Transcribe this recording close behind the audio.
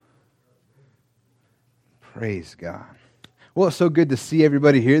Praise God. Well, it's so good to see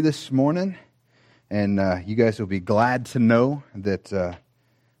everybody here this morning. And you guys will be glad to know that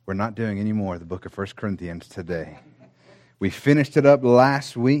we're not doing any more of the book of 1 Corinthians today. We finished it up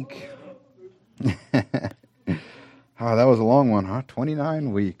last week. Oh, that was a long one, huh?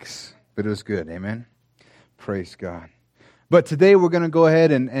 29 weeks. But it was good, amen? Praise God. But today we're going to go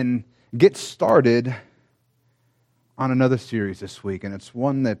ahead and get started on another series this week. And it's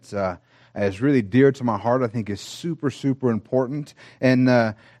one that is really dear to my heart. I think is super, super important. And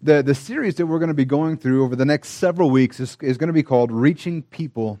the series that we're going to be going through over the next several weeks is going to be called Reaching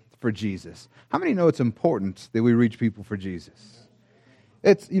People for Jesus. How many know it's important that we reach people for Jesus?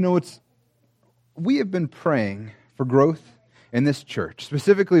 We have been praying for growth in this church.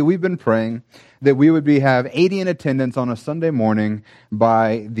 Specifically, we've been praying that we would have 80 in attendance on a Sunday morning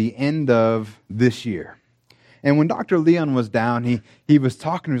by the end of this year. And when Dr. Leon was down, he was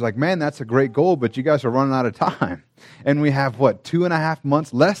talking, he was like, man, that's a great goal, but you guys are running out of time. And we have, 2.5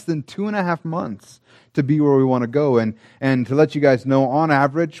 months, less than 2.5 months to be where we want to go. And to let you guys know, on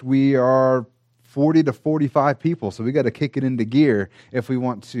average, we are 40 to 45 people. So we got to kick it into gear if we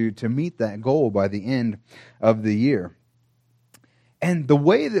want to meet that goal by the end of the year. And the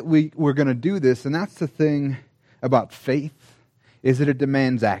way that we're going to do this, and that's the thing about faith, is that it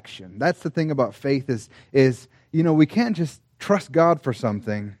demands action. That's the thing about faith is we can't just trust God for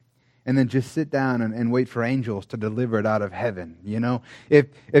something and then just sit down and wait for angels to deliver it out of heaven.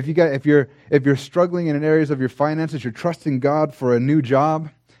 If you're struggling in areas of your finances, you're trusting God for a new job.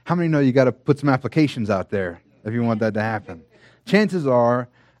 How many know you got to put some applications out there if you want that to happen? Chances are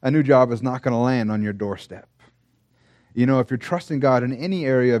a new job is not going to land on your doorstep. If you're trusting God in any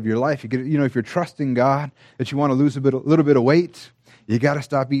area of your life, if you're trusting God that you want to lose a little bit of weight, you got to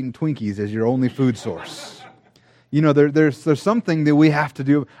stop eating Twinkies as your only food source. There's something that we have to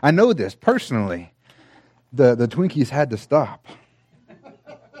do. I know this personally. The Twinkies had to stop.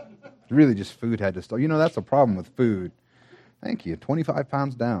 Really, just food had to stop. That's a problem with food. Thank you. 25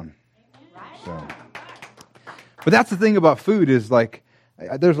 pounds down. But that's the thing about food is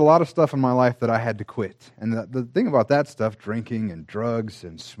there's a lot of stuff in my life that I had to quit. And the thing about that stuff, drinking and drugs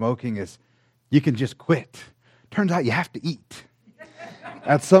and smoking, is you can just quit. Turns out you have to eat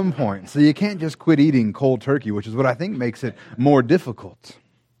at some point. So you can't just quit eating cold turkey, which is what I think makes it more difficult.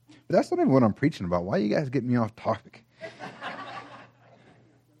 But that's not even what I'm preaching about. Why are you guys getting me off topic?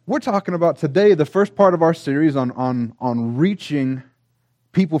 We're talking about today, the first part of our series on reaching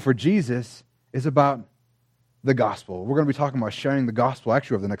people for Jesus is about the gospel. We're going to be talking about sharing the gospel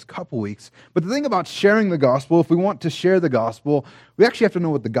actually over the next couple weeks. But the thing about sharing the gospel, if we want to share the gospel, we actually have to know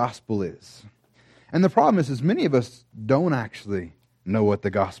what the gospel is. And the problem is many of us don't actually know what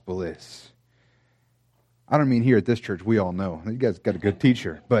the gospel is. I don't mean here at this church, we all know. You guys got a good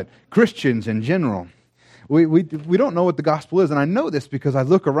teacher. But Christians in general, we don't know what the gospel is. And I know this because I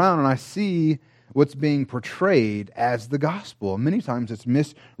look around and I see what's being portrayed as the gospel. Many times it's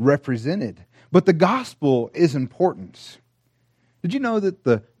misrepresented. But the gospel is important. Did you know that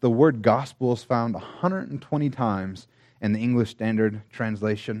the word gospel is found 120 times in the English Standard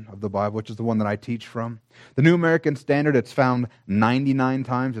Translation of the Bible, which is the one that I teach from? The New American Standard, it's found 99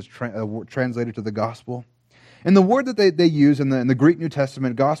 times. It's translated to the gospel. And the word that they use in the Greek New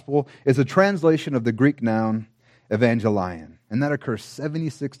Testament, gospel, is a translation of the Greek noun evangelion. And that occurs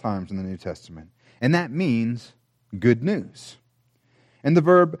 76 times in the New Testament. And that means good news. And the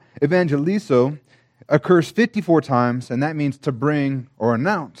verb evangelizo occurs 54 times, and that means to bring or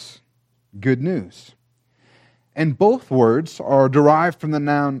announce good news. And both words are derived from the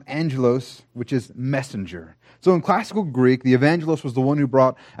noun angelos, which is messenger. So in classical Greek, the evangelos was the one who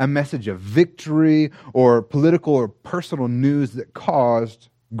brought a message of victory or political or personal news that caused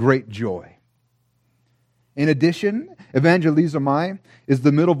great joy. In addition, evangelizomai is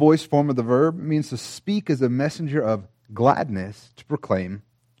the middle voice form of the verb. It means to speak as a messenger of gladness to proclaim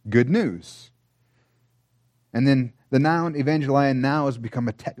good news. And then the noun evangelion now has become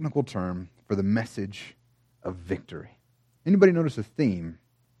a technical term for the message of victory. Anybody notice a theme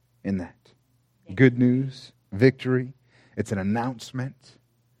in that? Good news, victory. It's an announcement.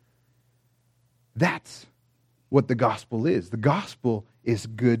 That's what the gospel is. The gospel is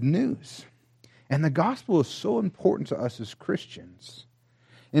good news. And the gospel is so important to us as Christians.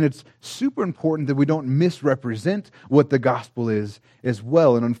 And it's super important that we don't misrepresent what the gospel is as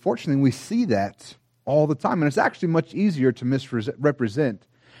well. And unfortunately, we see that all the time. And it's actually much easier to misrepresent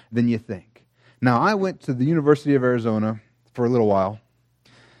than you think. Now, I went to the University of Arizona for a little while.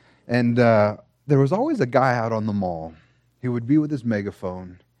 And there was always a guy out on the mall who would be with his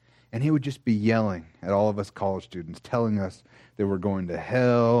megaphone. And he would just be yelling at all of us college students, telling us that we're going to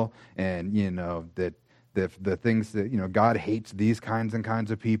hell and, that the things that, God hates these kinds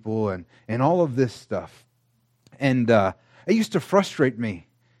of people and all of this stuff. And it used to frustrate me.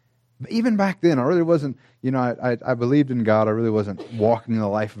 Even back then, I really wasn't, I believed in God. I really wasn't walking the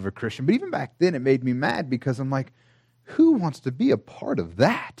life of a Christian. But even back then, it made me mad because I'm like, who wants to be a part of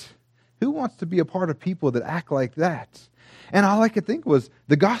that? Who wants to be a part of people that act like that? And all I could think was,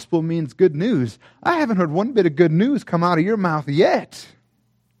 the gospel means good news. I haven't heard one bit of good news come out of your mouth yet.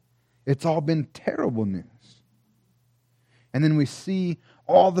 It's all been terrible news. And then we see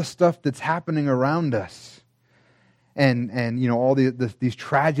all the stuff that's happening around us. And all these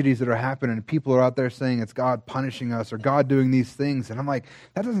tragedies that are happening, and people are out there saying it's God punishing us or God doing these things. And I'm like,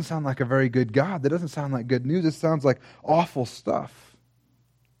 that doesn't sound like a very good God. That doesn't sound like good news. It sounds like awful stuff.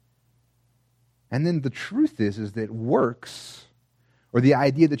 And then the truth is that works, or the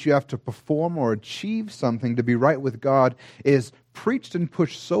idea that you have to perform or achieve something to be right with God, is preached and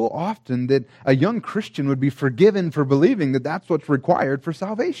pushed so often that a young Christian would be forgiven for believing that that's what's required for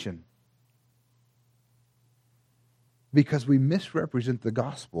salvation. Because we misrepresent the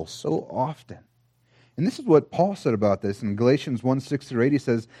gospel so often. And this is what Paul said about this. In Galatians 1:6-8, he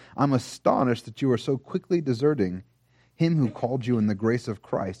says, I'm astonished that you are so quickly deserting him who called you in the grace of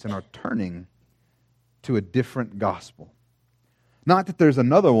Christ and are turning to a different gospel. Not that there's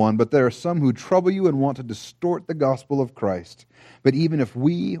another one, but there are some who trouble you and want to distort the gospel of Christ. But even if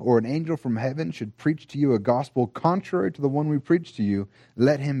we or an angel from heaven should preach to you a gospel contrary to the one we preach to you,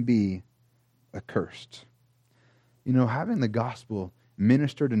 let him be accursed. Having the gospel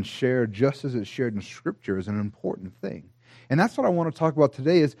ministered and shared just as it's shared in Scripture is an important thing. And that's what I want to talk about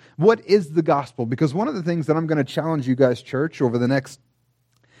today is, what is the gospel? Because one of the things that I'm going to challenge you guys, church, over the next,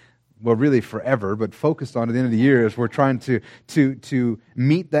 well, really forever, but focused on at the end of the year as we're trying to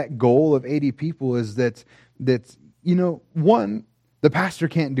meet that goal of 80 people is that one, the pastor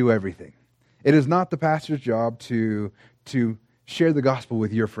can't do everything. It is not the pastor's job to share the gospel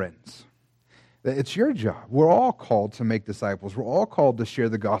with your friends. It's your job. We're all called to make disciples. We're all called to share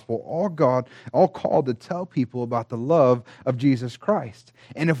the gospel. All called to tell people about the love of Jesus Christ.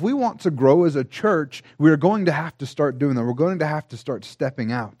 And if we want to grow as a church, we're going to have to start doing that. We're going to have to start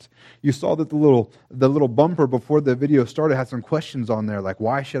stepping out. You saw that the little bumper before the video started had some questions on there, like,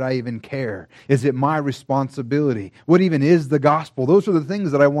 why should I even care? Is it my responsibility? What even is the gospel? Those are the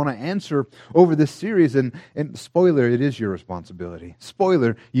things that I want to answer over this series. And spoiler, it is your responsibility.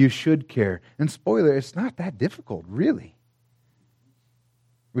 Spoiler, you should care. And spoiler, it's not that difficult, really.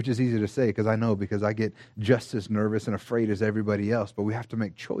 Which is easy to say because I get just as nervous and afraid as everybody else. But we have to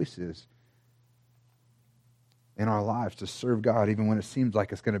make choices in our lives to serve God even when it seems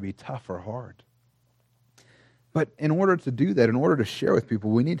like it's going to be tough or hard. But in order to do that, in order to share with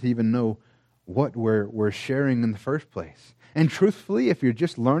people, we need to even know what we're sharing in the first place. And truthfully, if you're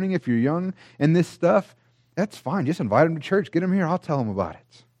just learning, if you're young in this stuff, that's fine. Just invite them to church. Get them here. I'll tell them about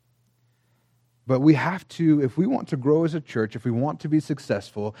it. But we have to, if we want to grow as a church, if we want to be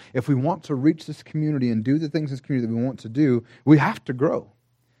successful, if we want to reach this community and do the things in this community that we want to do, we have to grow.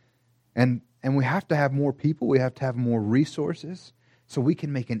 And we have to have more people. We have to have more resources so we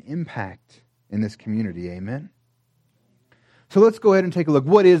can make an impact in this community. Amen? So let's go ahead and take a look.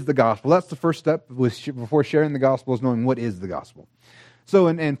 What is the gospel? That's the first step before sharing the gospel, is knowing what is the gospel. So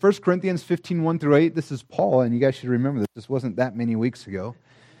in 1 Corinthians 15:1-8, this is Paul, and you guys should remember this. This wasn't that many weeks ago.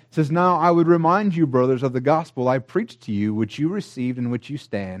 It says, now I would remind you, brothers, of the gospel I preached to you, which you received, in which you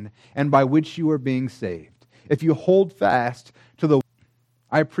stand, and by which you are being saved. If you hold fast to the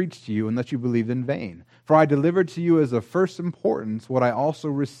I preached to you, and that you believed in vain. For I delivered to you as of first importance what I also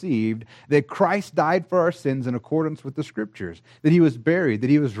received, that Christ died for our sins in accordance with the Scriptures, that he was buried, that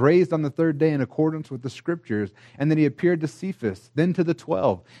he was raised on the third day in accordance with the Scriptures, and that he appeared to Cephas, then to the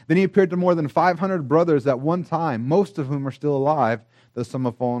 12. Then he appeared to more than 500 brothers at one time, most of whom are still alive, though some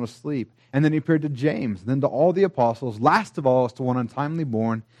have fallen asleep. And then he appeared to James, then to all the apostles. Last of all, as to one untimely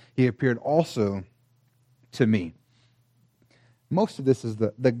born, he appeared also to me. Most of this is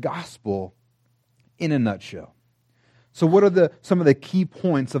the gospel in a nutshell. So what are some of the key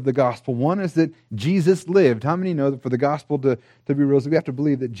points of the gospel? One is that Jesus lived. How many know that for the gospel to be real, we have to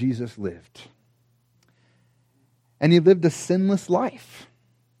believe that Jesus lived? And he lived a sinless life.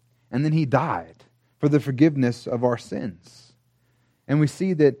 And then he died for the forgiveness of our sins. And we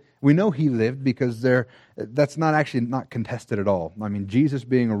see that we know he lived because that's not contested at all. I mean, Jesus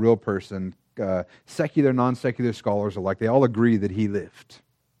being a real person, secular, non-secular scholars alike, they all agree that he lived.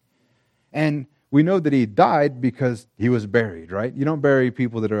 And we know that he died because he was buried, right? You don't bury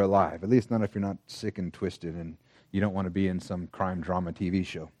people that are alive, at least not if you're not sick and twisted and you don't want to be in some crime drama TV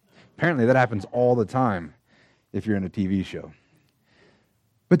show. Apparently that happens all the time if you're in a TV show.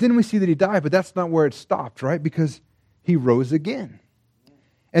 But then we see that he died, but that's not where it stopped, right? Because he rose again.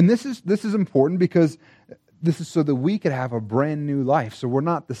 And this is important because this is so that we could have a brand new life. So we're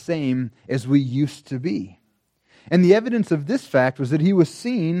not the same as we used to be. And the evidence of this fact was that he was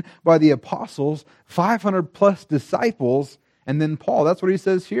seen by the apostles, 500 plus disciples, and then Paul. That's what he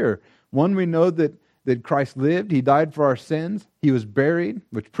says here. One, we know that Christ lived. He died for our sins. He was buried,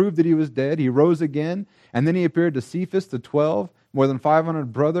 which proved that he was dead. He rose again. And then he appeared to Cephas, the 12, more than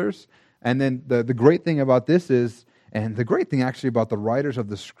 500 brothers. And then the great thing about this is, and the great thing actually about the writers of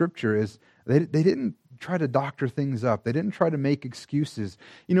the Scripture is they didn't try to doctor things up. They didn't try to make excuses.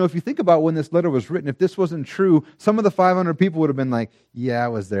 You know, if you think about when this letter was written, if this wasn't true, some of the 500 people would have been like, yeah, I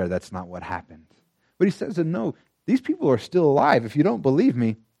was there. That's not what happened. But he says that no, these people are still alive. If you don't believe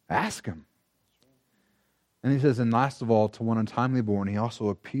me, ask them. And he says, and last of all, to one untimely born, he also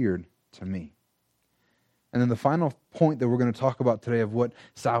appeared to me. And then the final point that we're going to talk about today of what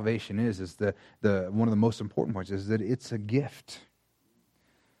salvation is the one of the most important points is that it's a gift.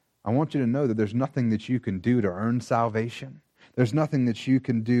 I want you to know that there's nothing that you can do to earn salvation. There's nothing that you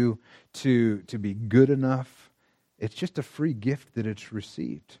can do to be good enough. It's just a free gift that it's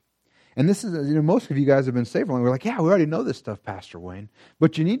received. And this is, most of you guys have been saved for long. We're like, yeah, we already know this stuff, Pastor Wayne.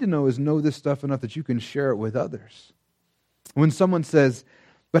 What you need to know is know this stuff enough that you can share it with others. When someone says,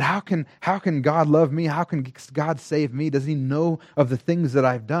 but how can God love me? How can God save me? Does he know of the things that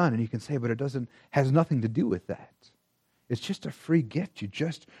I've done? And you can say, but it has nothing to do with that. It's just a free gift. You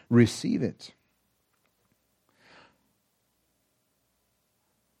just receive it.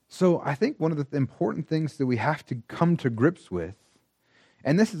 So I think one of the important things that we have to come to grips with,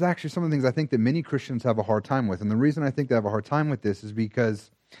 and this is actually some of the things I think that many Christians have a hard time with. And the reason I think they have a hard time with this is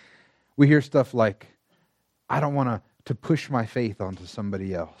because we hear stuff like, I don't want to push my faith onto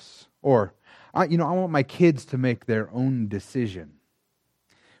somebody else. Or, I want my kids to make their own decision.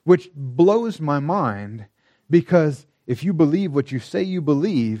 Which blows my mind because if you believe what you say you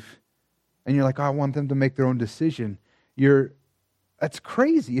believe, and you're like, I want them to make their own decision, that's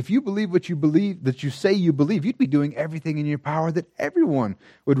crazy. If you believe what you believe, that you say you believe, you'd be doing everything in your power that everyone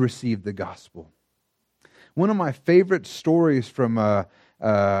would receive the gospel. One of my favorite stories from,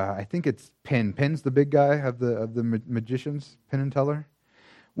 I think it's Penn. Penn's the big guy of the magicians, Penn and Teller.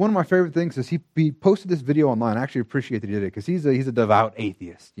 One of my favorite things is he posted this video online. I actually appreciate that he did it because he's a devout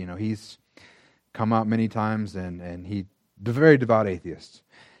atheist. He's come out many times and he's a very devout atheist.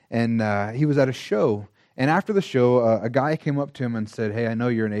 And he was at a show. And after the show, a guy came up to him and said, hey, I know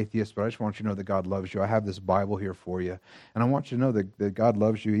you're an atheist, but I just want you to know that God loves you. I have this Bible here for you. And I want you to know that God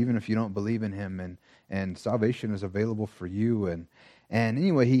loves you even if you don't believe in him. And salvation is available for you. And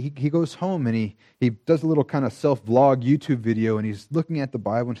anyway, he goes home and he does a little kind of self-vlog YouTube video. And he's looking at the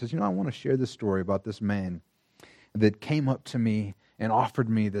Bible and says, I want to share this story about this man that came up to me and offered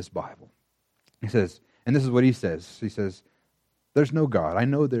me this Bible. He says, and this is what he says. He says, there's no God. I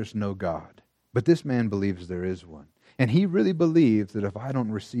know there's no God. But this man believes there is one. And he really believes that if I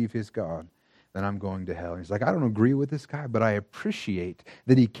don't receive his God, then I'm going to hell. And he's like, I don't agree with this guy, but I appreciate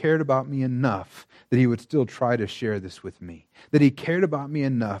that he cared about me enough that he would still try to share this with me. That he cared about me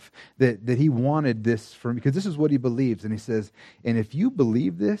enough that he wanted this for me, because this is what he believes. And he says, and if you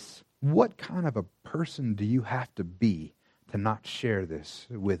believe this, what kind of a person do you have to be to not share this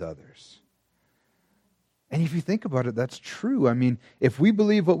with others? And if you think about it, that's true. I mean, if we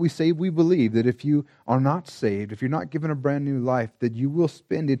believe what we say we believe, that if you are not saved, if you're not given a brand new life, that you will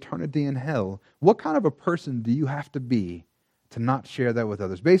spend eternity in hell, what kind of a person do you have to be to not share that with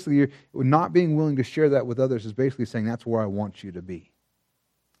others? Basically, you're not being willing to share that with others is basically saying that's where I want you to be.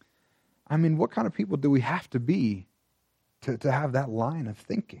 I mean, what kind of people do we have to be to have that line of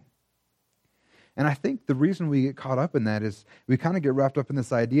thinking? And I think the reason we get caught up in that is we kind of get wrapped up in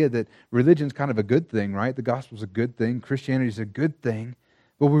this idea that religion's kind of a good thing, right? The gospel's a good thing. Christianity's a good thing.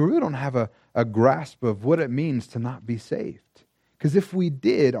 But we really don't have a grasp of what it means to not be saved. Because if we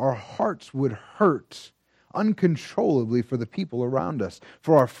did, our hearts would hurt uncontrollably for the people around us,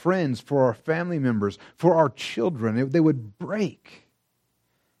 for our friends, for our family members, for our children. They would break.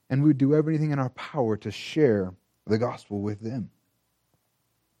 And we would do everything in our power to share the gospel with them.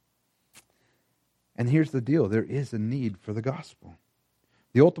 And here's the deal. There is a need for the gospel.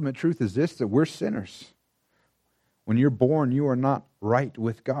 The ultimate truth is this, that we're sinners. When you're born, you are not right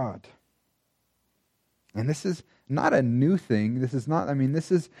with God. And this is not a new thing. This is not, and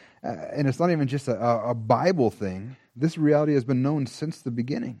it's not even just a Bible thing. This reality has been known since the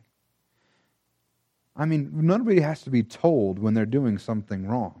beginning. I mean, nobody has to be told when they're doing something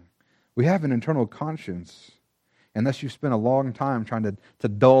wrong. We have an internal conscience. Unless you've spent a long time trying to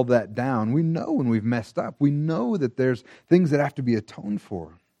dull that down, we know when we've messed up. We know that there's things that have to be atoned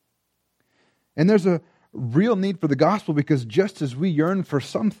for. And there's a real need for the gospel, because just as we yearn for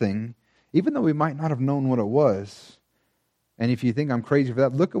something, even though we might not have known what it was, and if you think I'm crazy for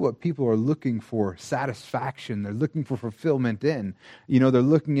that, look at what people are looking for satisfaction. They're looking for fulfillment in. They're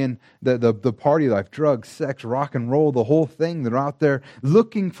looking in the party life, drugs, sex, rock and roll, the whole thing. They're out there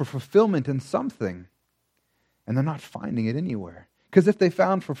looking for fulfillment in something, and they're not finding it anywhere. Because if they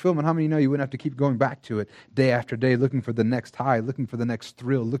found fulfillment, how many know you wouldn't have to keep going back to it day after day, looking for the next high, looking for the next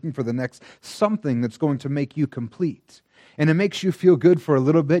thrill, looking for the next something that's going to make you complete. And it makes you feel good for a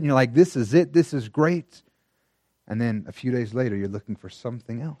little bit, and you're like, this is it, this is great. And then a few days later, you're looking for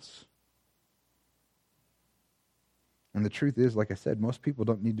something else. And the truth is, like I said, most people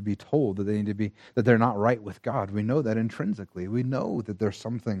don't need to be told that they're not right with God. We know that intrinsically. We know that there's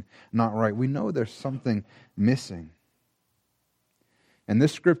something not right. We know there's something missing. And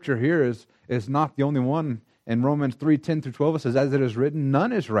this scripture here is not the only one. In Romans 3:10-12, it says, as it is written,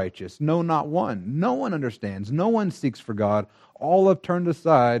 none is righteous, no, not one. No one understands, no one seeks for God. All have turned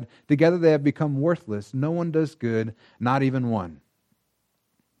aside. Together they have become worthless. No one does good, not even one.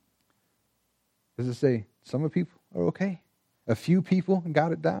 Does it say some of people are okay? A few people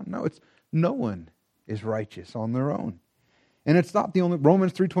got it down? No, it's no one is righteous on their own. And it's not the only.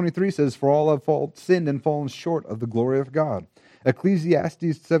 Romans 3:23 says, for all have sinned and fallen short of the glory of God.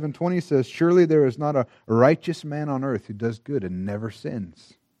 Ecclesiastes 7:20 says, surely there is not a righteous man on earth who does good and never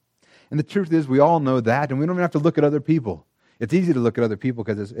sins. And the truth is, we all know that, and we don't even have to look at other people. It's easy to look at other people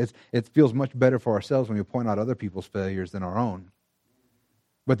because it feels much better for ourselves when we point out other people's failures than our own.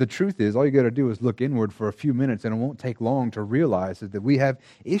 But the truth is, all you got to do is look inward for a few minutes, and it won't take long to realize that we have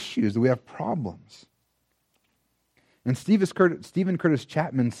issues, that we have problems. And Stephen Curtis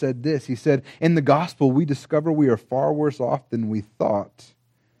Chapman said this. He said, in the gospel, we discover we are far worse off than we thought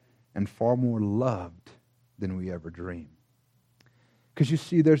and far more loved than we ever dreamed. Because you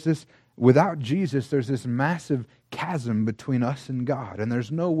see, without Jesus, there's this massive chasm between us and God, and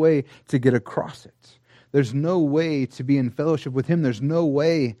there's no way to get across it. There's no way to be in fellowship with Him. There's no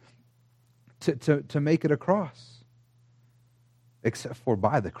way to make it across except for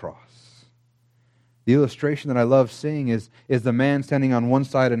by the cross. The illustration that I love seeing is the man standing on one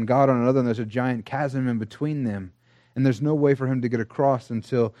side and God on another, and there's a giant chasm in between them. And there's no way for him to get across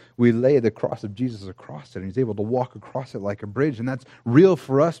until we lay the cross of Jesus across it. And he's able to walk across it like a bridge. And that's real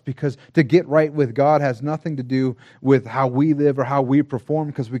for us, because to get right with God has nothing to do with how we live or how we perform,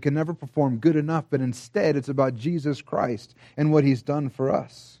 because we can never perform good enough. But instead, it's about Jesus Christ and what He's done for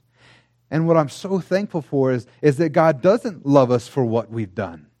us. And what I'm so thankful for is that God doesn't love us for what we've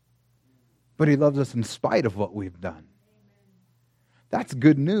done, but He loves us in spite of what we've done. That's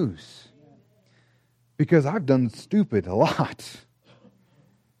good news. Because I've done stupid a lot.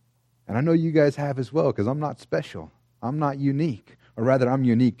 And I know you guys have as well, because I'm not special. I'm not unique. Or rather, I'm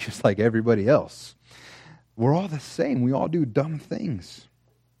unique just like everybody else. We're all the same. We all do dumb things.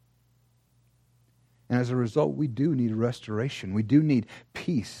 And as a result, we do need restoration. We do need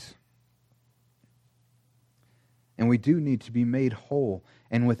peace. And we do need to be made whole.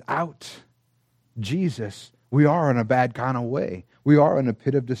 And without Jesus, we are in a bad kind of way. We are in a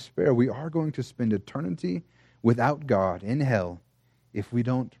pit of despair. We are going to spend eternity without God in hell if we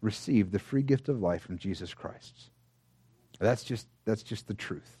don't receive the free gift of life from Jesus Christ. That's just the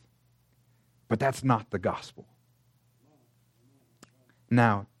truth. But that's not the gospel.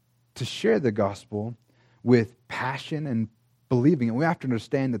 Now, to share the gospel with passion and believing it, we have to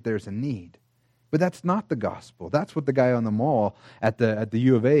understand that there's a need. But that's not the gospel. That's what the guy on the mall at the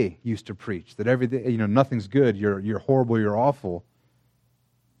U of A used to preach, that everything, nothing's good, you're horrible, you're awful.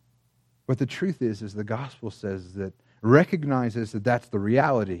 But the truth is the gospel says that, recognizes that that's the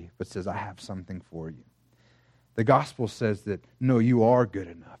reality, but says, I have something for you. The gospel says that, no, you are good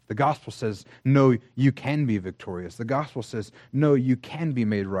enough. The gospel says, no, you can be victorious. The gospel says, no, you can be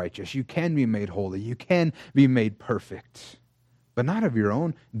made righteous. You can be made holy. You can be made perfect. But not of your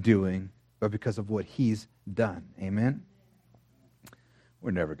own doing, but because of what He's done. Amen?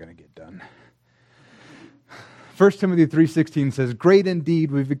 We're never going to get done. 1 Timothy 3:16 says, great indeed,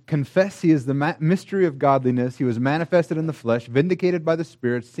 we confess He is the mystery of godliness. He was manifested in the flesh, vindicated by the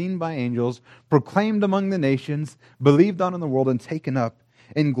Spirit, seen by angels, proclaimed among the nations, believed on in the world, and taken up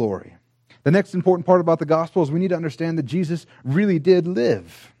in glory. The next important part about the gospel is we need to understand that Jesus really did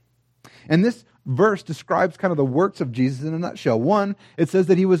live. And this verse describes kind of the works of Jesus in a nutshell. One, it says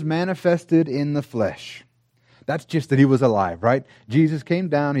that He was manifested in the flesh. That's just that He was alive, right? Jesus came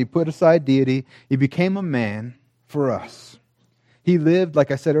down, He put aside deity, He became a man for us. He lived,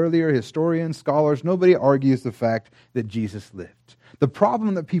 like I said earlier, historians, scholars, nobody argues the fact that Jesus lived. The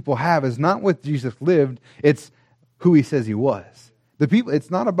problem that people have is not what Jesus lived, it's who He says He was.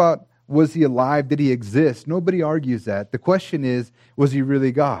 It's not about was he alive? Did he exist? Nobody argues that. The question is, was he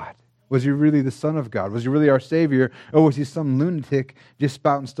really God? Was he really the Son of God? Was he really our Savior? Or was he some lunatic just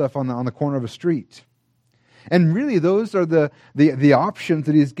spouting stuff on the corner of a street? And really, those are the options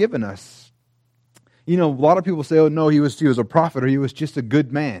that he's given us. You know, a lot of people say, oh, no, he was a prophet, or he was just a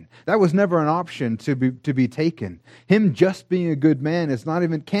good man. That was never an option to be taken. Him just being a good man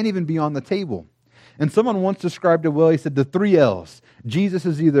can't even be on the table. And someone once described it well. He said the 3 L's. Jesus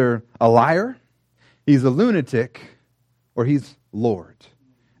is either a liar, he's a lunatic, or he's Lord.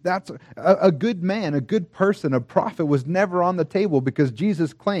 That's a good man, a good person, a prophet was never on the table because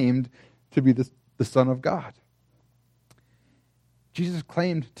Jesus claimed to be the Son of God. Jesus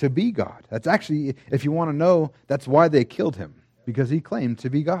claimed to be God. That's actually, if you want to know, that's why they killed him, because he claimed to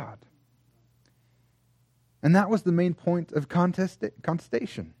be God. And that was the main point of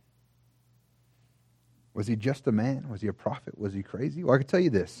contestation. Was he just a man? Was he a prophet? Was he crazy? Well, I can tell you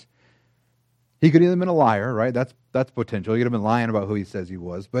this. He could either have been a liar, right? That's potential. He could have been lying about who he says he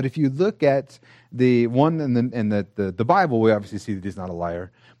was. But if you look at the one in the Bible, we obviously see that he's not a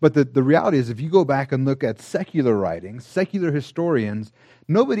liar. But the reality is, if you go back and look at secular writings, secular historians,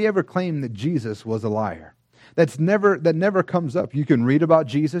 nobody ever claimed that Jesus was a liar. That never comes up. You can read about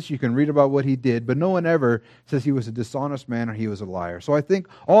Jesus, you can read about what he did, but no one ever says he was a dishonest man or he was a liar. So I think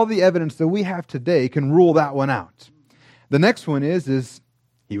all the evidence that we have today can rule that one out. The next one is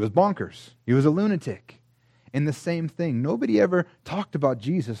he was bonkers. He was a lunatic. And the same thing. Nobody ever talked about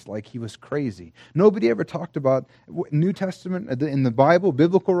Jesus like he was crazy. Nobody ever talked about New Testament in the Bible,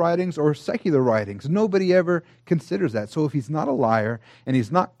 biblical writings, or secular writings. Nobody ever considers that. So if he's not a liar and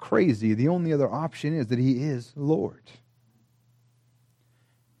he's not crazy, the only other option is that he is Lord.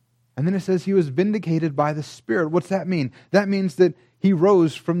 And then it says he was vindicated by the Spirit. What's that mean? That means that he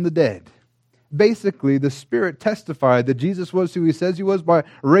rose from the dead. Basically, the Spirit testified that Jesus was who he says he was by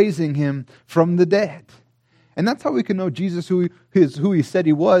raising him from the dead. And that's how we can know Jesus who he said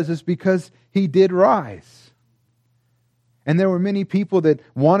he was, is because he did rise. And there were many people that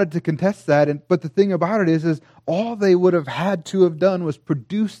wanted to contest that, but the thing about it is all they would have had to have done was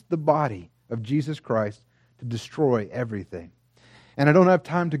produce the body of Jesus Christ to destroy everything. And I don't have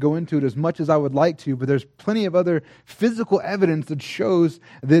time to go into it as much as I would like to, but there's plenty of other physical evidence that shows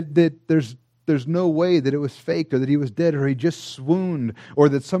that there's no way that it was faked, or that he was dead, or he just swooned, or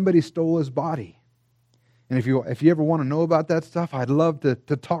that somebody stole his body. And if you ever want to know about that stuff, I'd love to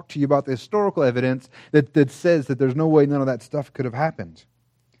talk to you about the historical evidence that says that there's no way none of that stuff could have happened.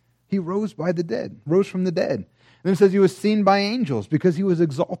 He rose from the dead. And then it says he was seen by angels because he was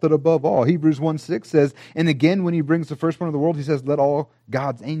exalted above all. Hebrews 1:6 says, and again when he brings the firstborn of the world, he says, let all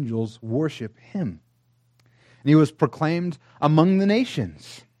God's angels worship him. And he was proclaimed among the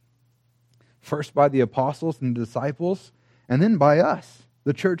nations. First by the apostles and the disciples, and then by us,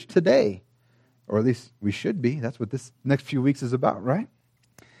 the church today. Or at least we should be. That's what this next few weeks is about, right?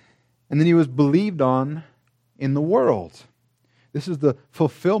 And then he was believed on in the world. This is the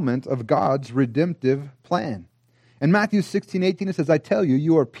fulfillment of God's redemptive plan. In Matthew 16:18 it says, I tell you,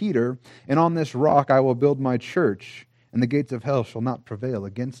 you are Peter, and on this rock I will build my church, and the gates of hell shall not prevail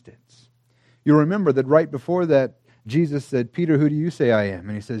against it. You remember that right before that, Jesus said, Peter, who do you say I am?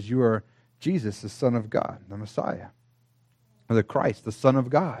 And he says, you are Jesus, the Son of God, the Messiah, or the Christ, the Son of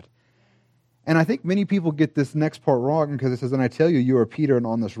God. And I think many people get this next part wrong because it says, and I tell you, you are Peter, and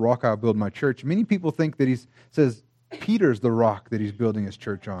on this rock I'll build my church. Many people think that he says Peter's the rock that he's building his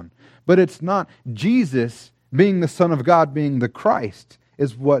church on. But it's not. Jesus, being the Son of God, being the Christ,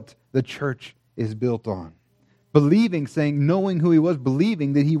 is what the church is built on. Believing, saying, knowing who he was,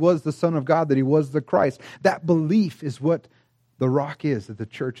 believing that he was the Son of God, that he was the Christ. That belief is what the rock is that the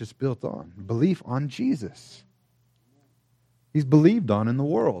church is built on. Belief on Jesus. He's believed on in the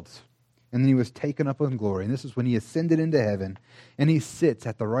world. And then he was taken up in glory. And this is when he ascended into heaven, and he sits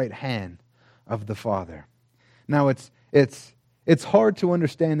at the right hand of the Father. Now, it's hard to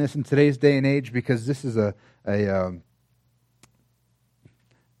understand this in today's day and age because this is a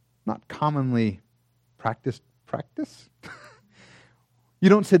not commonly practiced practice. You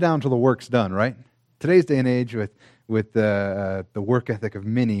don't sit down until the work's done, right? Today's day and age with the work ethic of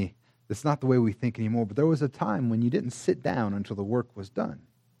many, that's not the way we think anymore. But there was a time when you didn't sit down until the work was done.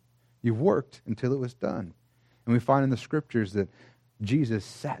 You worked until it was done. And we find in the scriptures that Jesus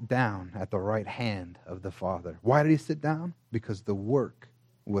sat down at the right hand of the Father. Why did he sit down? Because the work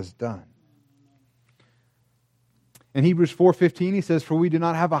was done. In Hebrews 4:15, he says, for we do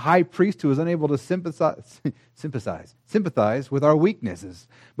not have a high priest who is unable to sympathize with our weaknesses,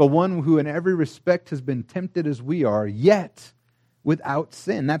 but one who in every respect has been tempted as we are, yet without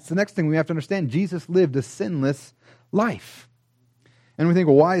sin. That's the next thing we have to understand. Jesus lived a sinless life. And we think,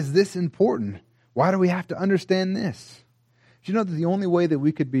 well, why is this important? Why do we have to understand this? Do you know that the only way that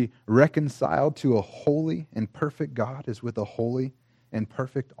we could be reconciled to a holy and perfect God is with a holy and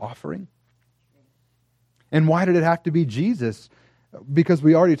perfect offering? And why did it have to be Jesus? Because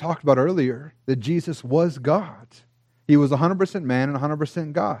we already talked about earlier that Jesus was God. He was 100% man and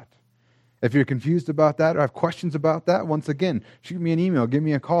 100% God. If you're confused about that or have questions about that, once again, shoot me an email, give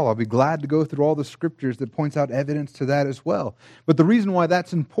me a call. I'll be glad to go through all the scriptures that points out evidence to that as well. But the reason why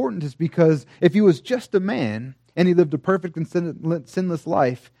that's important is because if he was just a man and he lived a perfect and sinless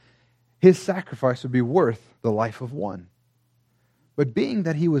life, his sacrifice would be worth the life of one. But being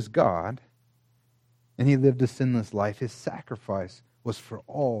that he was God and he lived a sinless life, his sacrifice was for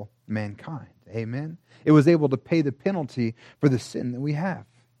all mankind. Amen? It was able to pay the penalty for the sin that we have.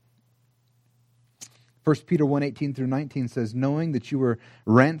 1 Peter 1:18 through 19 says, knowing that you were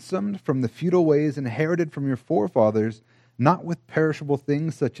ransomed from the futile ways inherited from your forefathers, not with perishable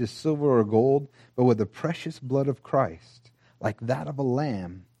things such as silver or gold, but with the precious blood of Christ, like that of a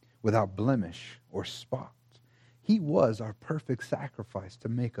lamb without blemish or spot. He was our perfect sacrifice to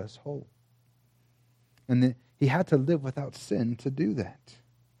make us whole. And he had to live without sin to do that.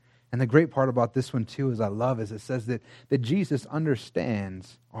 And the great part about this one too, is it says that Jesus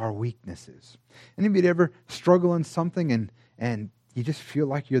understands our weaknesses. Anybody ever struggle in something and you just feel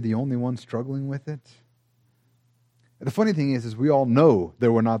like you're the only one struggling with it? The funny thing is we all know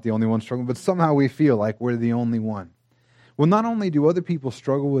that we're not the only one struggling, but somehow we feel like we're the only one. Well, not only do other people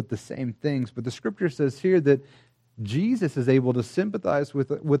struggle with the same things, but the scripture says here that Jesus is able to sympathize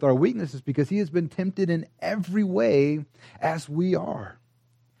with our weaknesses because he has been tempted in every way as we are.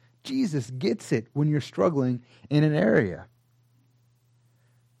 Jesus gets it when you're struggling in an area.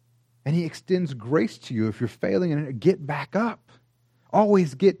 And he extends grace to you if you're failing in it. Get back up.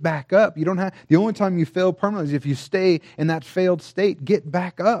 Always get back up. The only time you fail permanently is if you stay in that failed state. Get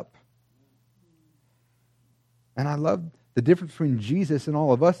back up. And I love the difference between Jesus and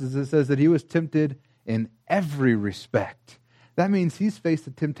all of us is it says that he was tempted in every respect. That means he's faced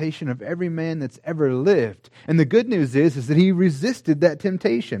the temptation of every man that's ever lived. And the good news is that he resisted that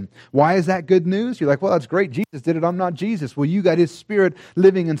temptation. Why is that good news? You're like, well, that's great. Jesus did it. I'm not Jesus. Well, you got his spirit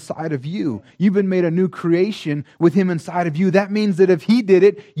living inside of you. You've been made a new creation with him inside of you. That means that if he did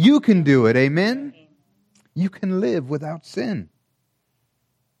it, you can do it. Amen? You can live without sin.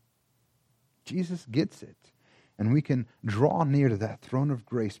 Jesus gets it. And we can draw near to that throne of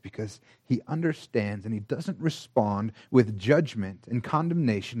grace because he understands and he doesn't respond with judgment and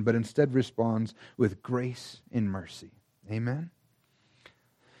condemnation, but instead responds with grace and mercy. Amen?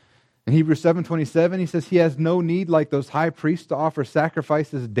 In Hebrews 7:27, he says he has no need like those high priests to offer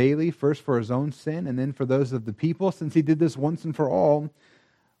sacrifices daily, first for his own sin and then for those of the people, since he did this once and for all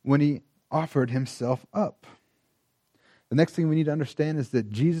when he offered himself up. The next thing we need to understand is that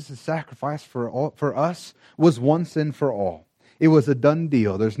Jesus' sacrifice for us was once and for all. It was a done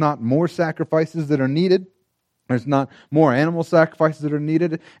deal. There's not more sacrifices that are needed. There's not more animal sacrifices that are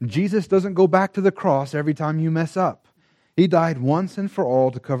needed. Jesus doesn't go back to the cross every time you mess up. He died once and for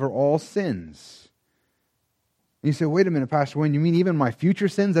all to cover all sins. And you say, wait a minute, Pastor Wayne, you mean even my future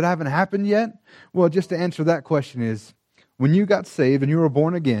sins that haven't happened yet? Well, just to answer that question is, when you got saved and you were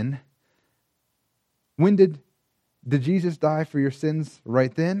born again, when did Jesus die for your sins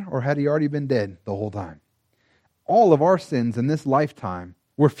right then, or had he already been dead the whole time? All of our sins in this lifetime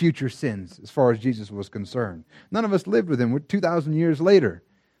were future sins as far as Jesus was concerned. None of us lived with him. We're 2,000 years later.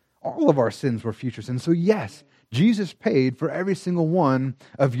 All of our sins were future sins. So yes, Jesus paid for every single one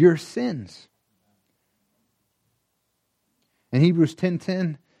of your sins. In Hebrews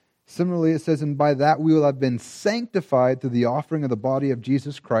 10:10, similarly it says, and by that we will have been sanctified through the offering of the body of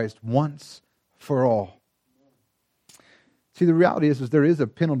Jesus Christ once for all. See, the reality is there is a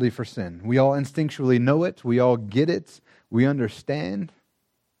penalty for sin. We all instinctually know it. We all get it. We understand.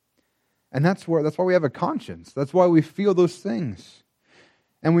 And that's why we have a conscience. That's why we feel those things.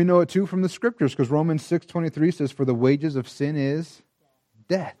 And we know it too from the scriptures, because Romans 6:23 says, for the wages of sin is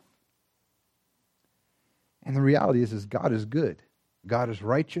death. And the reality is God is good. God is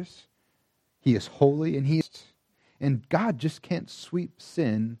righteous. He is holy, and God just can't sweep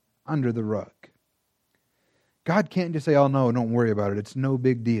sin under the rug. God can't just say, oh no, don't worry about it. It's no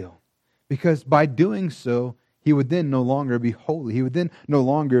big deal. Because by doing so, he would then no longer be holy. He would then no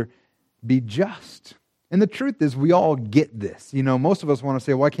longer be just. And the truth is, we all get this. You know, most of us want to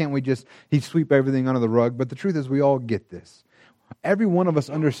say, why can't he sweep everything under the rug? But the truth is, we all get this. Every one of us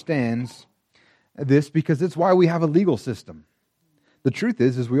understands this because it's why we have a legal system. The truth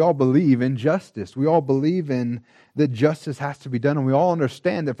is we all believe in justice. We all believe in that justice has to be done, and we all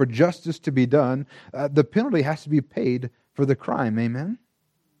understand that for justice to be done, the penalty has to be paid for the crime. Amen?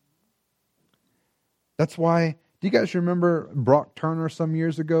 That's why, do you guys remember Brock Turner some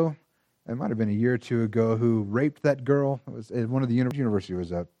years ago? It might have been a year or two ago, who raped that girl. It was at one of the university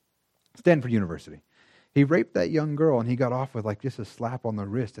was at Stanford University. He raped that young girl, and he got off with like just a slap on the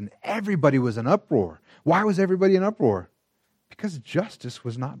wrist, and everybody was in uproar. Why was everybody in uproar? Because justice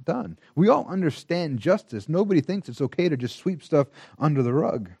was not done. We all understand justice. Nobody thinks it's okay to just sweep stuff under the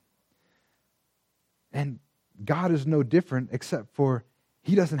rug. And God is no different, except for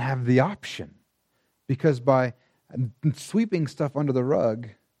He doesn't have the option. Because by sweeping stuff under the rug,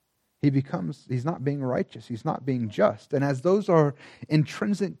 He's not being righteous. He's not being just. And as those are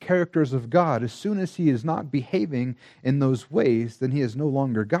intrinsic characters of God, as soon as He is not behaving in those ways, then He is no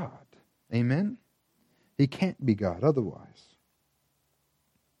longer God. Amen? He can't be God otherwise.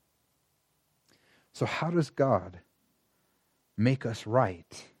 So how does God make us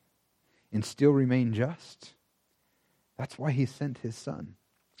right and still remain just? That's why He sent His Son.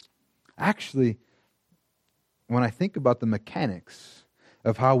 Actually, when I think about the mechanics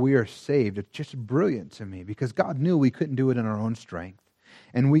of how we are saved, it's just brilliant to me, because God knew we couldn't do it in our own strength,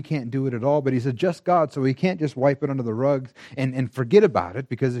 and we can't do it at all, but He's a just God, so He can't just wipe it under the rug and forget about it,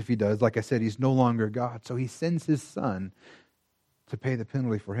 because if He does, like I said, He's no longer God. So He sends His Son to pay the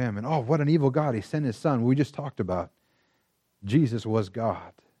penalty for Him. And what an evil God. He sent His Son. We just talked about Jesus was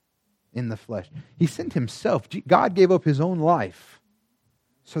God in the flesh. He sent Himself. God gave up His own life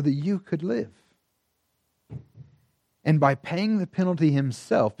so that you could live. And by paying the penalty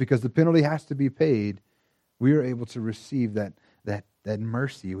Himself, because the penalty has to be paid, we are able to receive that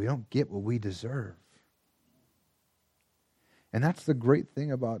mercy. We don't get what we deserve. And that's the great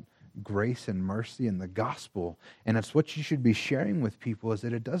thing about grace and mercy and the gospel. And it's what you should be sharing with people, is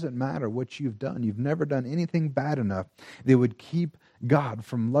that it doesn't matter what you've done. You've never done anything bad enough that would keep God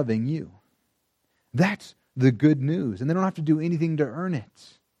from loving you. That's the good news. And they don't have to do anything to earn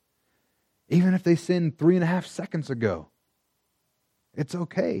it. Even if they sinned 3.5 seconds ago, it's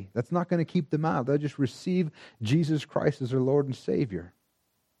okay. That's not going to keep them out. They'll just receive Jesus Christ as their Lord and Savior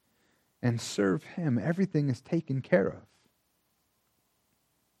and serve Him. Everything is taken care of.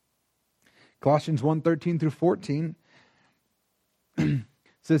 Colossians 1:13 through 14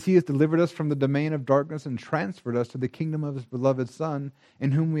 says, He has delivered us from the domain of darkness and transferred us to the kingdom of His beloved Son,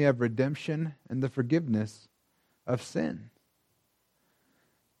 in whom we have redemption and the forgiveness of sin.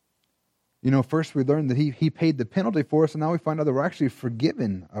 You know, first we learned that He paid the penalty for us, and now we find out that we're actually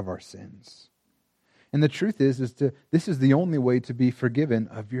forgiven of our sins. And the truth is this is the only way to be forgiven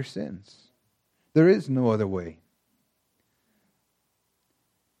of your sins. There is no other way.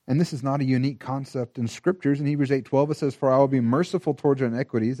 And this is not a unique concept in Scriptures. In Hebrews 8:12 it says, For I will be merciful towards their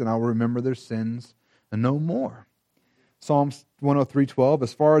iniquities, and I will remember their sins no more. Psalms 103:12,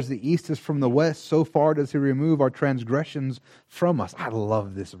 As far as the east is from the west, so far does He remove our transgressions from us. I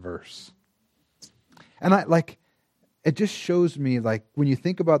love this verse. And it just shows me, when you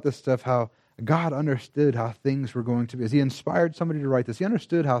think about this stuff, how God understood how things were going to be. As He inspired somebody to write this, He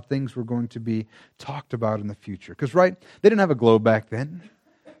understood how things were going to be talked about in the future. Because, they didn't have a globe back then.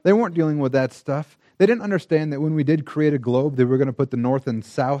 They weren't dealing with that stuff. They didn't understand that when we did create a globe, they were going to put the north and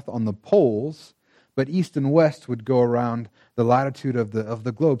south on the poles, but east and west would go around the latitude of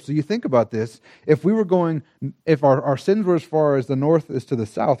the globe. So you think about this. If our sins were as far as the north is to the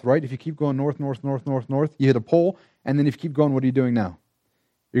south, right? If you keep going north, north, north, north, north, you hit a pole, and then if you keep going, what are you doing now?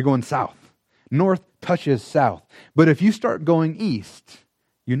 You're going south. North touches south. But if you start going east,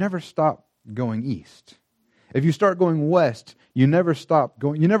 you never stop going east. If you start going west, you never stop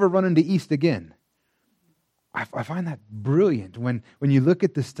going, you never run into east again. I find that brilliant. When you look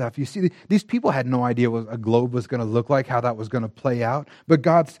at this stuff, you see these people had no idea what a globe was going to look like, how that was going to play out. But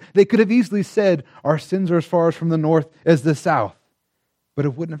they could have easily said, our sins are as far as from the north as the south. But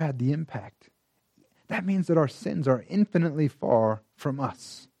it wouldn't have had the impact. That means that our sins are infinitely far from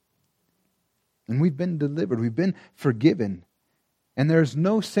us. And we've been delivered. We've been forgiven. And there's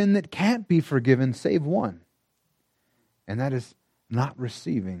no sin that can't be forgiven save one. And that is not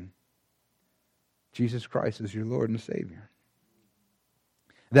receiving Jesus Christ as your Lord and Savior.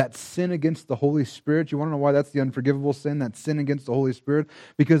 That sin against the Holy Spirit, you want to know why that's the unforgivable sin, that sin against the Holy Spirit?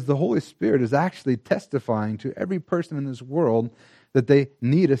 Because the Holy Spirit is actually testifying to every person in this world that they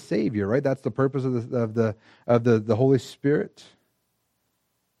need a Savior, right? That's the purpose of the Holy Spirit.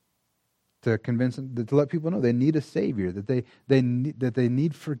 To convince them, to let people know they need a Savior, that they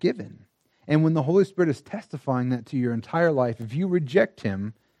need forgiven. And when the Holy Spirit is testifying that to your entire life, if you reject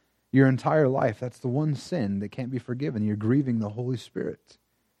Him, your entire life, that's the one sin that can't be forgiven. You're grieving the Holy Spirit.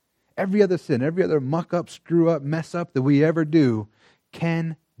 Every other sin, every other muck up, screw up, mess up that we ever do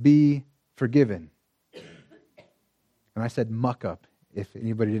can be forgiven. And I said muck up, if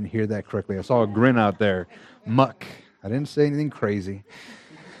anybody didn't hear that correctly. I saw a grin out there. Muck. I didn't say anything crazy.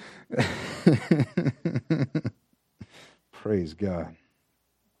 Praise God.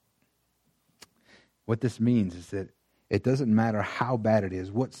 What this means is that it doesn't matter how bad it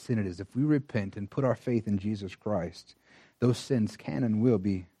is, what sin it is. If we repent and put our faith in Jesus Christ, those sins can and will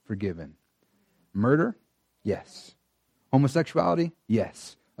be forgiven. Murder? Yes. Homosexuality?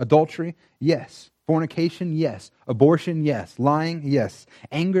 Yes. Adultery? Yes. Fornication? Yes. Abortion? Yes. Lying? Yes.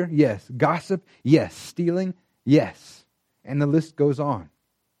 Anger? Yes. Gossip? Yes. Stealing? Yes. And the list goes on.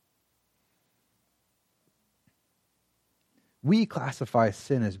 We classify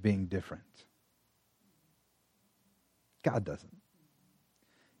sin as being different. God doesn't.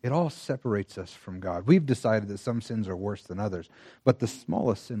 It all separates us from God. We've decided that some sins are worse than others, but the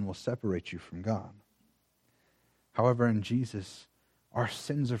smallest sin will separate you from God. However, in Jesus, our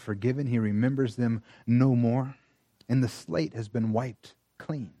sins are forgiven. He remembers them no more, and the slate has been wiped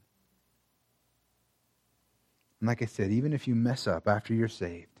clean. And like I said, even if you mess up after you're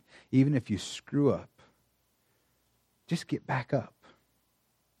saved, even if you screw up, just get back up.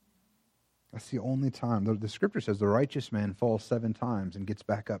 That's the only time. The scripture says the righteous man falls 7 times and gets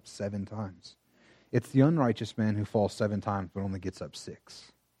back up 7 times. It's the unrighteous man who falls 7 times but only gets up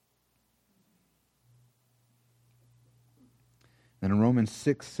 6. And in Romans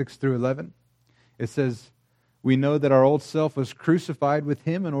 6 through 11, it says, we know that our old self was crucified with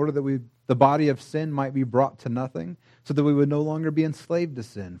him in order that the body of sin might be brought to nothing, so that we would no longer be enslaved to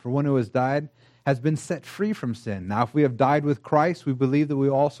sin. For one who has died has been set free from sin. Now, if we have died with Christ, we believe that we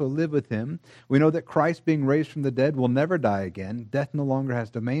also live with him. We know that Christ, being raised from the dead, will never die again. Death no longer has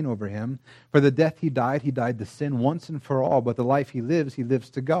domain over him. For the death he died to sin once and for all, but the life he lives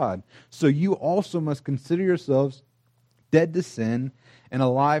to God. So you also must consider yourselves dead to sin and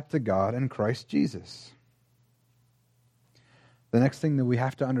alive to God in Christ Jesus. The next thing that we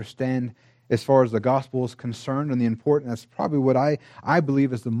have to understand as far as the gospel is concerned, and that's probably what I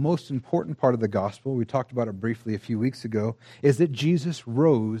believe is the most important part of the gospel, we talked about it briefly a few weeks ago, is that Jesus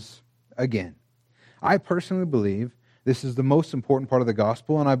rose again. I personally believe this is the most important part of the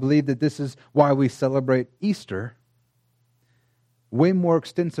gospel, and I believe that this is why we celebrate Easter way more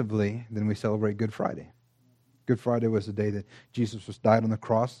extensively than we celebrate Good Friday. Good Friday was the day that Jesus died on the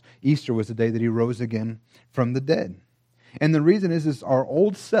cross. Easter was the day that he rose again from the dead. And the reason is our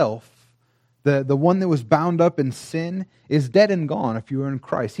old self, the one that was bound up in sin, is dead and gone if you are in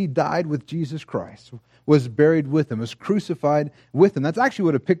Christ. He died with Jesus Christ, was buried with him, was crucified with him. That's actually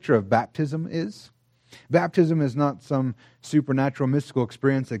what a picture of baptism is. Baptism is not some supernatural mystical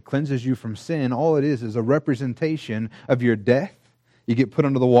experience that cleanses you from sin. All it is a representation of your death. You get put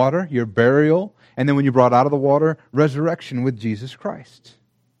under the water, your burial, and then when you're brought out of the water, resurrection with Jesus Christ.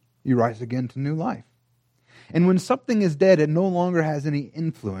 You rise again to new life. And when something is dead, it no longer has any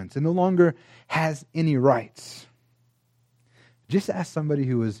influence. It no longer has any rights. Just ask somebody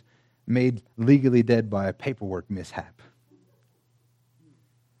who was made legally dead by a paperwork mishap.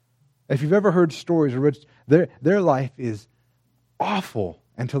 If you've ever heard stories of which their life is awful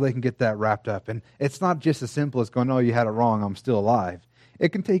until they can get that wrapped up. And it's not just as simple as going, oh, you had it wrong, I'm still alive. It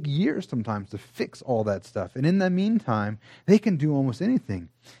can take years sometimes to fix all that stuff. And in the meantime, they can do almost anything.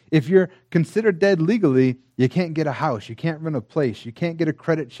 If you're considered dead legally, you can't get a house, you can't rent a place, you can't get a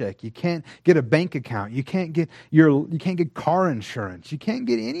credit check, you can't get a bank account, you can't get car insurance, you can't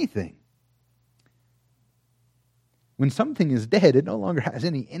get anything. When something is dead, it no longer has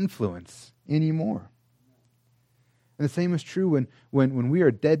any influence anymore. And the same is true when we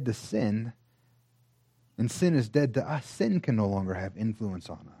are dead to sin, and sin is dead to us. Sin can no longer have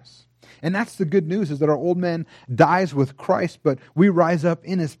influence on us. And that's the good news, is that our old man dies with Christ, but we rise up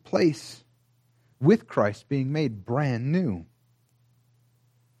in his place with Christ being made brand new.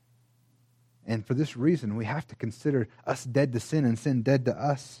 And for this reason, we have to consider us dead to sin and sin dead to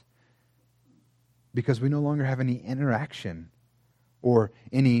us, because we no longer have any interaction or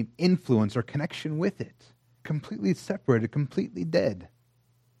any influence or connection with it. Completely separated, completely dead.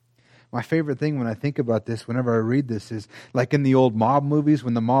 My favorite thing when I think about this, whenever I read this, is like in the old mob movies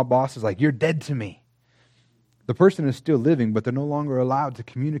when the mob boss is like, you're dead to me. The person is still living, but they're no longer allowed to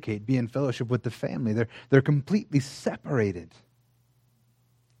communicate, be in fellowship with the family. They're completely separated.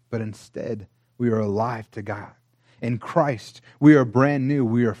 But instead, we are alive to God. In Christ, we are brand new.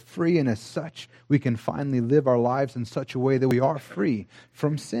 We are free, and as such, we can finally live our lives in such a way that we are free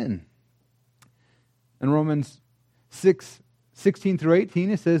from sin. In Romans 6, 16 through 18,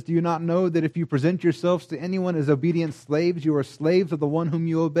 it says, "Do you not know that if you present yourselves to anyone as obedient slaves, you are slaves of the one whom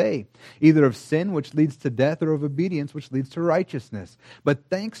you obey, either of sin, which leads to death, or of obedience, which leads to righteousness? But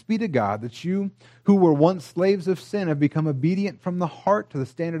thanks be to God that you, who were once slaves of sin, have become obedient from the heart to the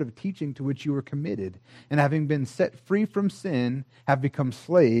standard of teaching to which you were committed, and having been set free from sin, have become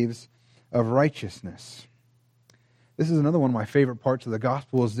slaves of righteousness." This is another one of my favorite parts of the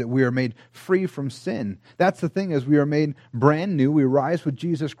gospel, is that we are made free from sin. That's the thing, is we are made brand new. We rise with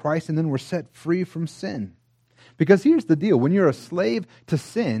Jesus Christ, and then we're set free from sin. Because here's the deal. When you're a slave to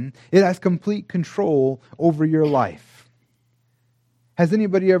sin, it has complete control over your life. Has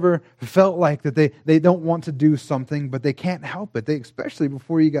anybody ever felt like that they don't want to do something, but they can't help it? Especially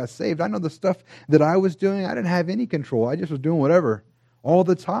before you got saved. I know the stuff that I was doing, I didn't have any control. I just was doing whatever all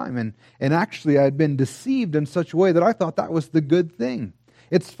the time. And actually, I had been deceived in such a way that I thought that was the good thing.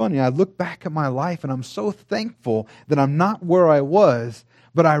 It's funny, I look back at my life and I'm so thankful that I'm not where I was,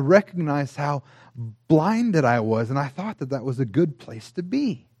 but I recognize how blinded I was, and I thought that that was a good place to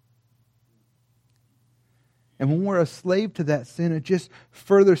be. And when we're a slave to that sin, it just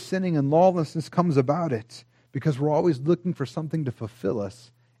further sinning and lawlessness comes about it, because we're always looking for something to fulfill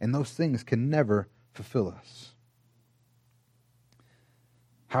us, and those things can never fulfill us.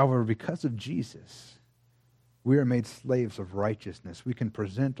 However, because of Jesus, we are made slaves of righteousness. We can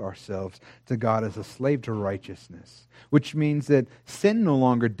present ourselves to God as a slave to righteousness, which means that sin no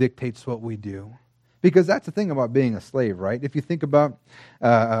longer dictates what we do. Because that's the thing about being a slave, right? If you think about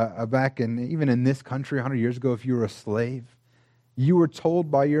back even in this country 100 years ago, if you were a slave, you were told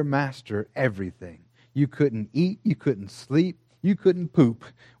by your master everything. You couldn't eat, you couldn't sleep, you couldn't poop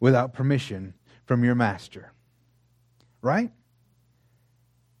without permission from your master. Right?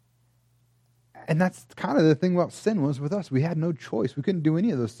 And that's kind of the thing about sin was with us. We had no choice. We couldn't do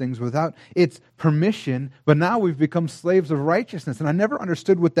any of those things without its permission. But now we've become slaves of righteousness. And I never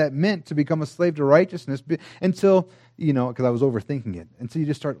understood what that meant, to become a slave to righteousness, until, because I was overthinking it. And so you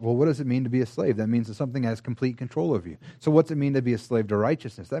just start, well, what does it mean to be a slave? That means that something has complete control of you. So what's it mean to be a slave to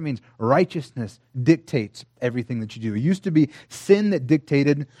righteousness? That means righteousness dictates everything that you do. It used to be sin that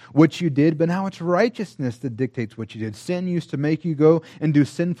dictated what you did, but now it's righteousness that dictates what you did. Sin used to make you go and do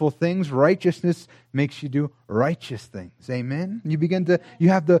sinful things. Righteousness makes you do righteous things. Amen? You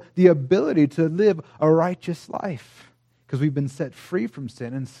have the ability to live a righteous life, because we've been set free from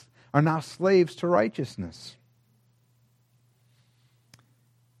sin and are now slaves to righteousness.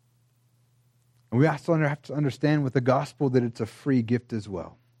 And we also have to understand with the gospel that it's a free gift as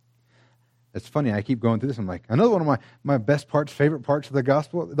well. It's funny, I keep going through this. I'm like, another one of my best parts, favorite parts of the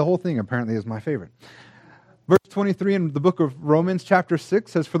gospel. The whole thing apparently is my favorite. Verse 23 in the book of Romans chapter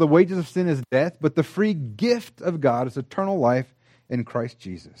 6 says, "For the wages of sin is death, but the free gift of God is eternal life in Christ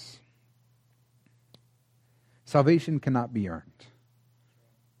Jesus." Salvation cannot be earned.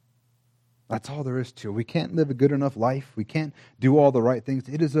 That's all there is to it. We can't live a good enough life. We can't do all the right things.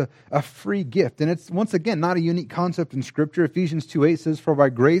 It is a free gift. And it's, once again, not a unique concept in Scripture. Ephesians 2:8 says, "For by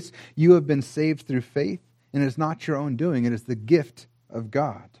grace you have been saved through faith, and it is not your own doing. It is the gift of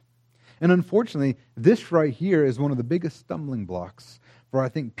God." And unfortunately, this right here is one of the biggest stumbling blocks for, I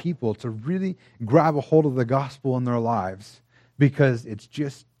think, people to really grab a hold of the gospel in their lives, because it's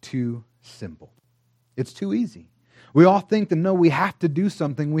just too simple. It's too easy. We all think that, no, we have to do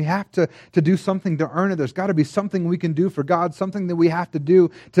something. We have to do something to earn it. There's got to be something we can do for God, something that we have to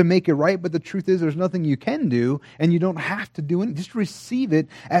do to make it right. But the truth is, there's nothing you can do, and you don't have to do anything. Just receive it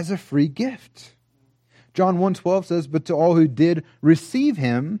as a free gift. John 1:12 says, "But to all who did receive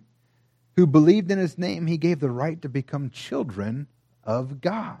him, who believed in his name, he gave the right to become children of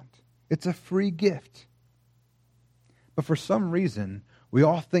God." It's a free gift. But for some reason, we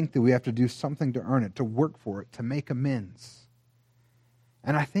all think that we have to do something to earn it, to work for it, to make amends.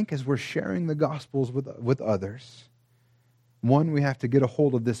 And I think as we're sharing the Gospels with others, one, we have to get a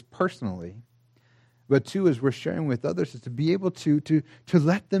hold of this personally. But two, as we're sharing with others, is to be able to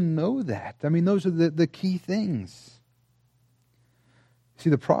let them know that. I mean, those are the key things. See,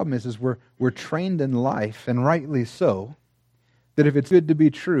 the problem is we're trained in life, and rightly so, that if it's good to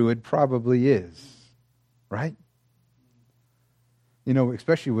be true, it probably is. Right?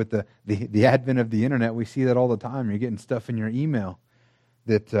 Especially with the advent of the internet, we see that all the time. You're getting stuff in your email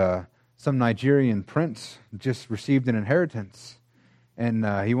that some Nigerian prince just received an inheritance, and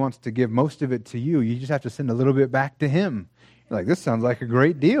he wants to give most of it to you. You just have to send a little bit back to him. You're like, this sounds like a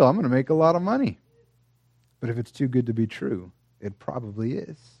great deal. I'm going to make a lot of money. But if it's too good to be true, it probably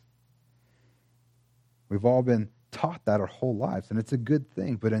is. We've all been taught that our whole lives, and it's a good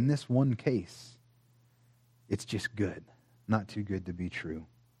thing. But in this one case, it's just good. Not too good to be true.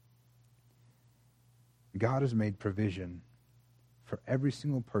 God has made provision for every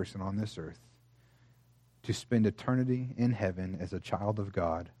single person on this earth to spend eternity in heaven as a child of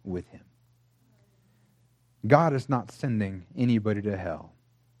God with him. God is not sending anybody to hell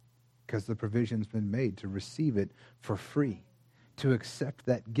because the provision's been made to receive it for free, to accept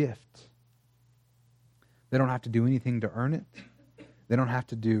that gift. They don't have to do anything to earn it. They don't have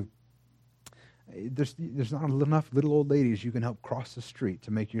to do... There's not enough little old ladies you can help cross the street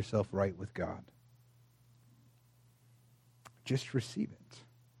to make yourself right with God. Just receive it.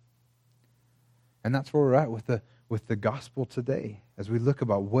 And that's where we're at with the gospel today, as we look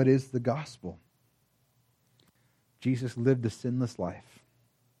about what is the gospel. Jesus lived a sinless life.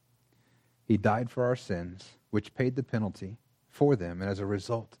 He died for our sins, which paid the penalty for them, and as a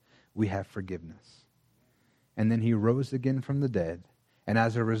result, we have forgiveness. And then he rose again from the dead, and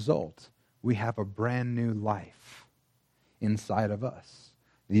as a result, we have a brand new life inside of us.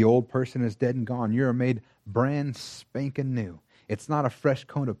 The old person is dead and gone. You're made brand spanking new. It's not a fresh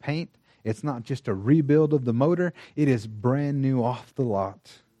coat of paint. It's not just a rebuild of the motor. It is brand new off the lot.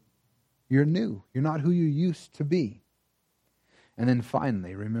 You're new. You're not who you used to be. And then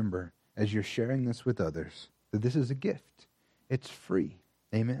finally, remember, as you're sharing this with others, that this is a gift. It's free.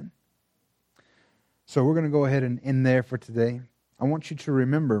 Amen? So we're going to go ahead and end there for today. I want you to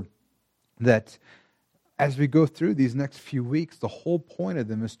remember that as we go through these next few weeks, the whole point of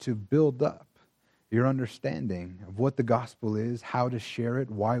them is to build up your understanding of what the gospel is, how to share it,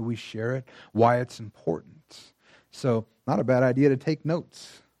 why we share it, why it's important. So, not a bad idea to take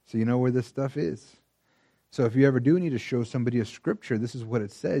notes so you know where this stuff is. So if you ever do need to show somebody a scripture, this is what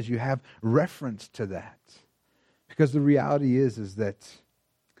it says. You have reference to that. Because the reality is that,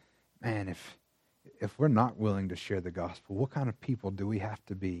 man, if we're not willing to share the gospel, what kind of people do we have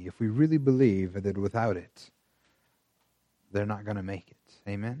to be if we really believe that without it, they're not going to make it?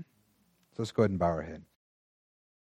 Amen? So let's go ahead and bow our head.